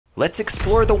let's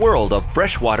explore the world of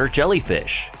freshwater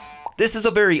jellyfish. This is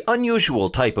a very unusual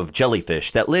type of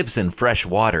jellyfish that lives in fresh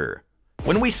water.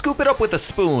 When we scoop it up with a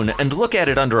spoon and look at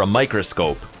it under a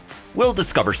microscope, we'll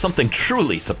discover something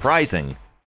truly surprising.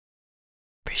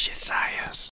 Fishy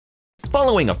science.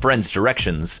 Following a friend's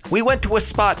directions, we went to a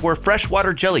spot where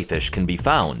freshwater jellyfish can be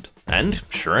found. And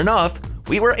sure enough,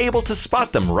 we were able to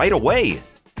spot them right away.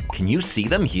 Can you see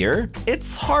them here?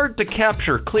 It's hard to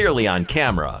capture clearly on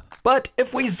camera, but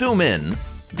if we zoom in,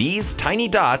 these tiny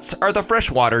dots are the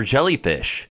freshwater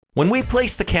jellyfish. When we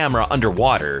place the camera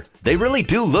underwater, they really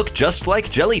do look just like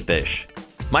jellyfish.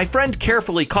 My friend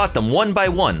carefully caught them one by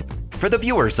one for the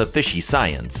viewers of Fishy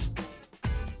Science.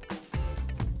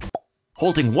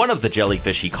 Holding one of the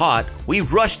jellyfish he caught, we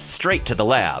rushed straight to the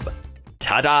lab.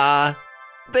 Ta-da!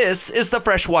 This is the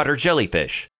freshwater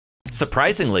jellyfish.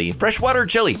 Surprisingly, freshwater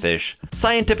jellyfish,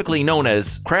 scientifically known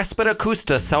as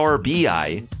Craspedacusta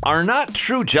sourbii, are not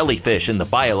true jellyfish in the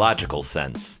biological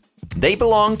sense. They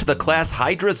belong to the class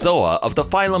Hydrozoa of the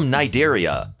phylum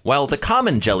Cnidaria, while the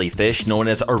common jellyfish known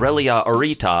as Aurelia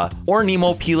aurita or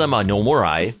Nemopilema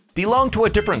nomuri belong to a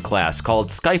different class called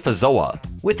Scyphozoa.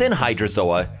 Within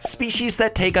Hydrozoa, species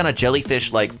that take on a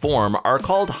jellyfish-like form are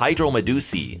called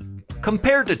Hydromedusae.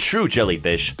 Compared to true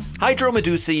jellyfish,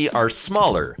 Hydromedusae are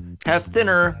smaller, have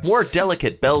thinner, more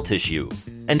delicate bell tissue,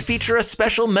 and feature a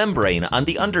special membrane on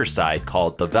the underside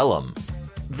called the velum.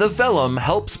 The velum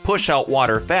helps push out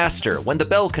water faster when the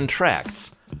bell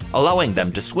contracts, allowing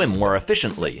them to swim more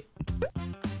efficiently.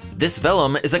 This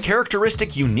velum is a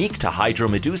characteristic unique to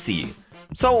Hydromedusae,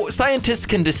 so scientists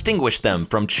can distinguish them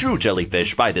from true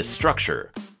jellyfish by this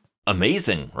structure.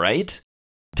 Amazing, right?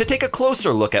 To take a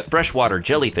closer look at freshwater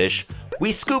jellyfish,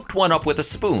 we scooped one up with a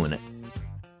spoon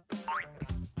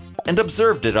and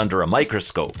observed it under a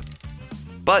microscope.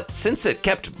 But since it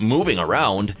kept moving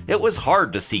around, it was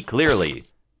hard to see clearly.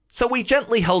 So we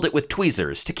gently held it with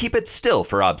tweezers to keep it still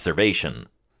for observation.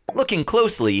 Looking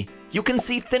closely, you can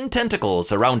see thin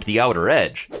tentacles around the outer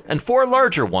edge, and 4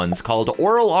 larger ones called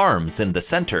oral arms in the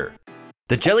center.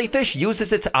 The jellyfish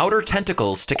uses its outer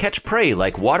tentacles to catch prey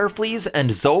like water fleas and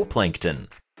zooplankton,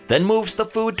 then moves the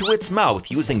food to its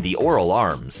mouth using the oral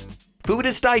arms. Food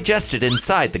is digested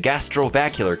inside the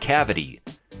gastrovascular cavity,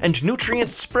 and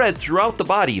nutrients spread throughout the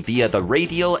body via the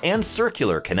radial and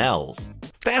circular canals.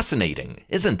 Fascinating,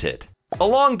 isn't it?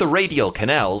 Along the radial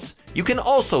canals, you can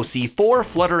also see 4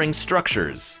 fluttering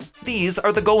structures. These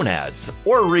are the gonads,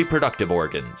 or reproductive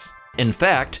organs. In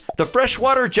fact, the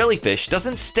freshwater jellyfish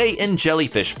doesn't stay in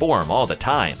jellyfish form all the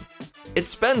time. It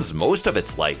spends most of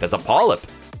its life as a polyp.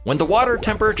 When the water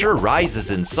temperature rises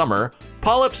in summer,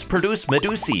 polyps produce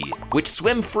medusae, which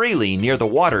swim freely near the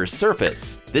water's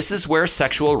surface. This is where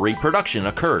sexual reproduction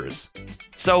occurs.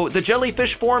 So the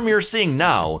jellyfish form you're seeing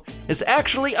now is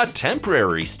actually a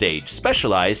temporary stage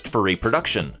specialized for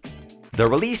reproduction. The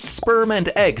released sperm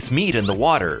and eggs meet in the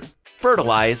water,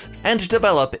 fertilize, and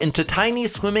develop into tiny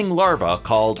swimming larvae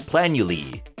called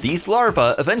planulae. These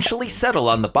larvae eventually settle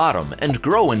on the bottom and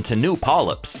grow into new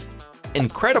polyps.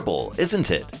 Incredible,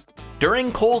 isn't it?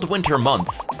 During cold winter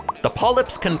months, the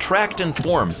polyps contract and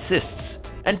form cysts,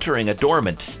 entering a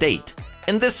dormant state.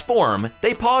 In this form,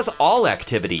 they pause all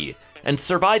activity and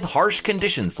survive harsh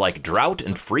conditions like drought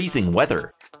and freezing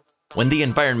weather. When the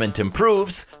environment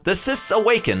improves, the cysts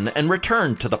awaken and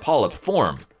return to the polyp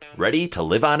form, ready to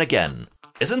live on again.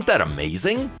 Isn't that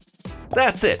amazing?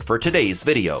 That's it for today's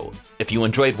video. If you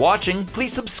enjoyed watching,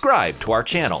 please subscribe to our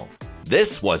channel.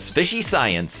 This was Fishy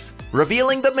Science,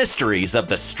 revealing the mysteries of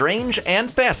the strange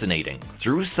and fascinating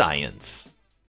through science.